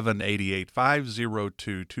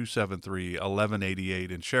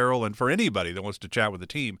 502-273-1188. And Cheryl, and for anybody that wants to chat with the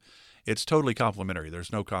team, it's totally complimentary.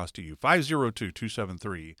 There's no cost to you.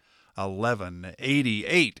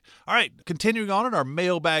 502-273-1188. All right, continuing on in our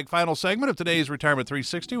mailbag final segment of today's Retirement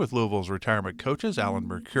 360 with Louisville's retirement coaches, Alan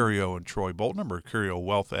Mercurio and Troy Bolton, Mercurio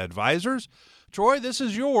Wealth Advisors. Troy, this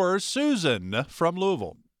is yours. Susan from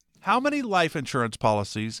Louisville. How many life insurance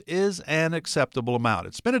policies is an acceptable amount?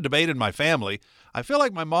 It's been a debate in my family. I feel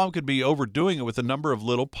like my mom could be overdoing it with the number of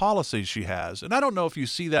little policies she has. And I don't know if you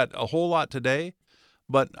see that a whole lot today.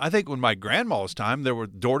 But I think when my grandma's time, there were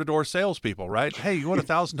door-to-door salespeople, right? Hey, you want a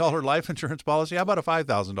 $1,000 life insurance policy? How about a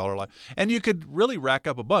 $5,000 life? And you could really rack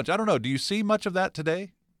up a bunch. I don't know. Do you see much of that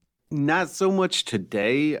today? Not so much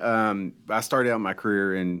today. I started out my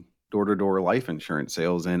career in door-to-door life insurance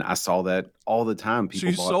sales, and I saw that all the time. So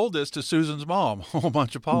you sold this to Susan's mom, a whole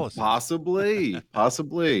bunch of policies. Possibly.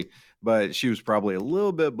 But she was probably a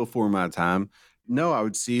little bit before my time. No, I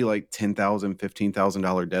would see like $10,000,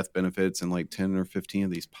 $15,000 death benefits and like 10 or 15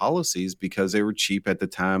 of these policies because they were cheap at the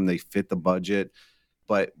time. They fit the budget.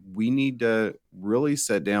 But we need to really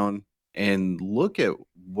sit down and look at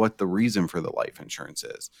what the reason for the life insurance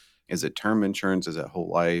is. Is it term insurance? Is it whole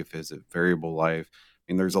life? Is it variable life?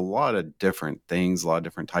 I mean, there's a lot of different things, a lot of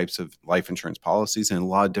different types of life insurance policies, and a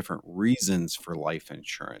lot of different reasons for life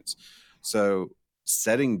insurance. So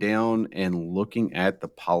setting down and looking at the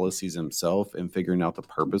policies themselves and figuring out the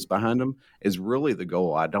purpose behind them is really the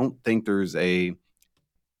goal. I don't think there's a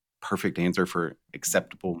perfect answer for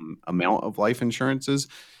acceptable amount of life insurances,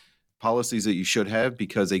 policies that you should have,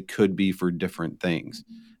 because they could be for different things.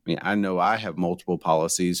 I mean, I know I have multiple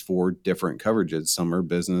policies for different coverages. Some are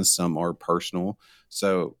business, some are personal.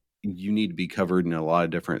 So you need to be covered in a lot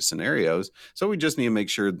of different scenarios. So we just need to make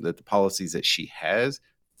sure that the policies that she has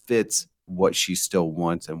fits what she still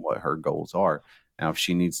wants and what her goals are. Now, if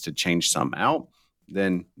she needs to change some out,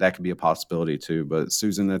 then that could be a possibility too. But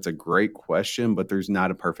Susan, that's a great question, but there's not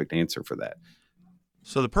a perfect answer for that.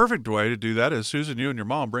 So the perfect way to do that is, Susan, you and your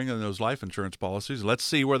mom bring in those life insurance policies. Let's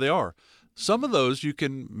see where they are. Some of those you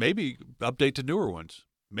can maybe update to newer ones.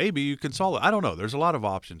 Maybe you consolidate. I don't know. There's a lot of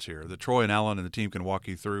options here that Troy and Alan and the team can walk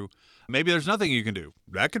you through. Maybe there's nothing you can do.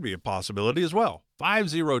 That could be a possibility as well.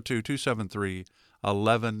 502-273-1188.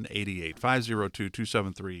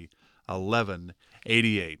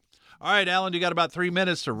 502-273-1188. All right, Alan, you got about 3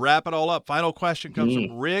 minutes to wrap it all up. Final question comes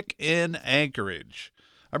from Rick in Anchorage.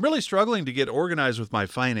 I'm really struggling to get organized with my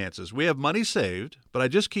finances. We have money saved, but I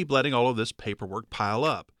just keep letting all of this paperwork pile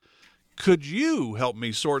up. Could you help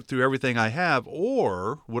me sort through everything I have,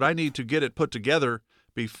 or would I need to get it put together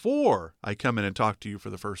before I come in and talk to you for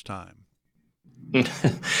the first time?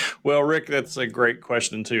 Well, Rick, that's a great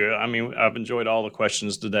question, too. I mean, I've enjoyed all the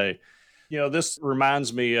questions today. This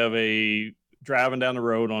reminds me of driving down the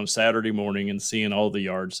road on Saturday morning and seeing all the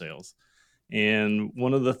yard sales. And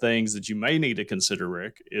one of the things that you may need to consider,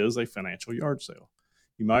 Rick, is a financial yard sale.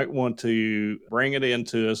 You might want to bring it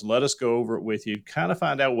into us, let us go over it with you, kind of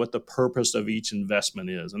find out what the purpose of each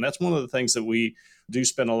investment is. And that's one of the things that we do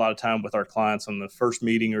spend a lot of time with our clients on the first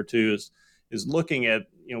meeting or two is looking at,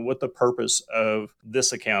 what the purpose of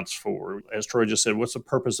this account's for. As Troy just said, what's the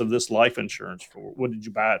purpose of this life insurance for? What did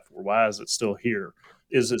you buy it for? Why is it still here?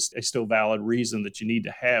 Is it a still valid reason that you need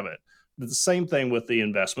to have it? But the same thing with the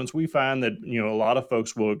investments. We find that, a lot of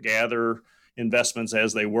folks will gather investments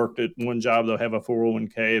as they worked at one job. They'll have a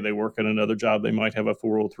 401k. They work at another job. They might have a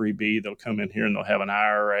 403b. They'll come in here and they'll have an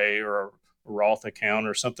IRA or a Roth account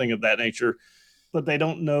or something of that nature. but they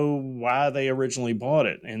don't know why they originally bought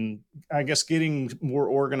it. And I guess getting more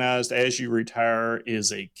organized as you retire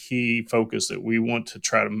is a key focus that we want to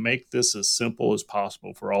try to make this as simple as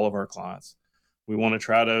possible for all of our clients. We want to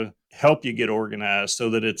try to help you get organized so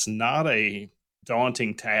that it's not a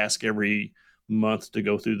daunting task every month to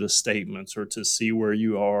go through the statements or to see where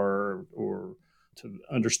you are or to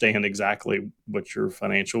understand exactly what your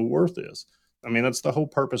financial worth is. I mean, that's the whole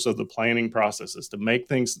purpose of the planning process, is to make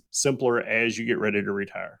things simpler as you get ready to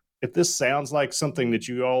retire. If this sounds like something that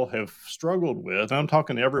you all have struggled with, and I'm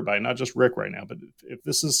talking to everybody, not just Rick right now, but if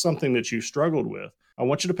this is something that you struggled with, I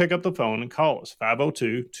want you to pick up the phone and call us,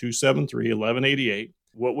 502-273-1188.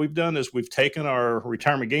 What we've done is we've taken our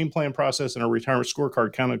retirement game plan process and our retirement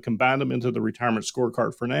scorecard, kind of combined them into the retirement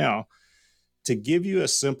scorecard for now, to give you a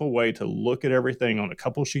simple way to look at everything on a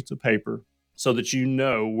couple sheets of paper so that you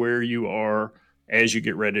know where you are as you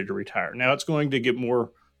get ready to retire. Now, it's going to get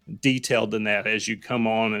more detailed than that as you come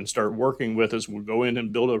on and start working with us. We'll go in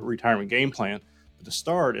and build a retirement game plan. But to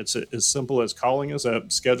start, it's as simple as calling us up,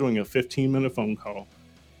 scheduling a 15-minute phone call,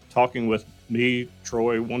 talking with me,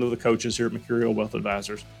 Troy, one of the coaches here at Mercurio Wealth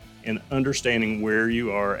Advisors, and understanding where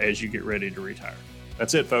you are as you get ready to retire.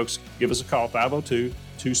 That's it, folks. Give us a call,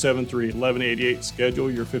 502-273-1188.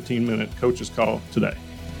 Schedule your 15-minute coach's call today.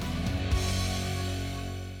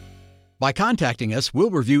 By contacting us,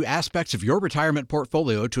 we'll review aspects of your retirement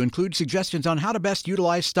portfolio to include suggestions on how to best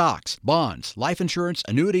utilize stocks, bonds, life insurance,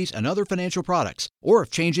 annuities, and other financial products, or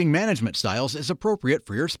if changing management styles is appropriate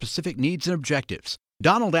for your specific needs and objectives.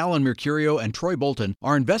 Donald Allen Mercurio and Troy Bolton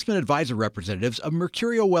are investment advisor representatives of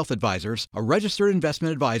Mercurio Wealth Advisors, a registered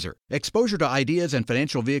investment advisor. Exposure to ideas and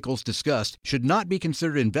financial vehicles discussed should not be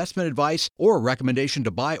considered investment advice or a recommendation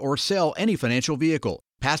to buy or sell any financial vehicle.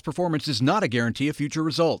 Past performance is not a guarantee of future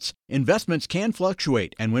results. Investments can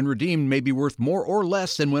fluctuate and when redeemed may be worth more or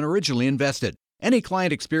less than when originally invested. Any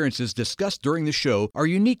client experiences discussed during the show are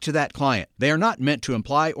unique to that client. They are not meant to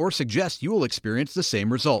imply or suggest you will experience the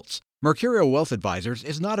same results. Mercurio Wealth Advisors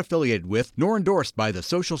is not affiliated with nor endorsed by the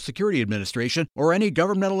Social Security Administration or any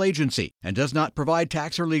governmental agency and does not provide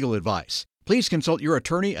tax or legal advice. Please consult your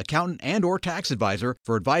attorney, accountant, and/or tax advisor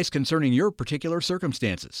for advice concerning your particular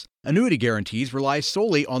circumstances. Annuity guarantees rely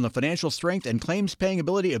solely on the financial strength and claims-paying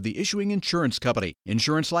ability of the issuing insurance company.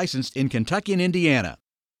 Insurance licensed in Kentucky and Indiana.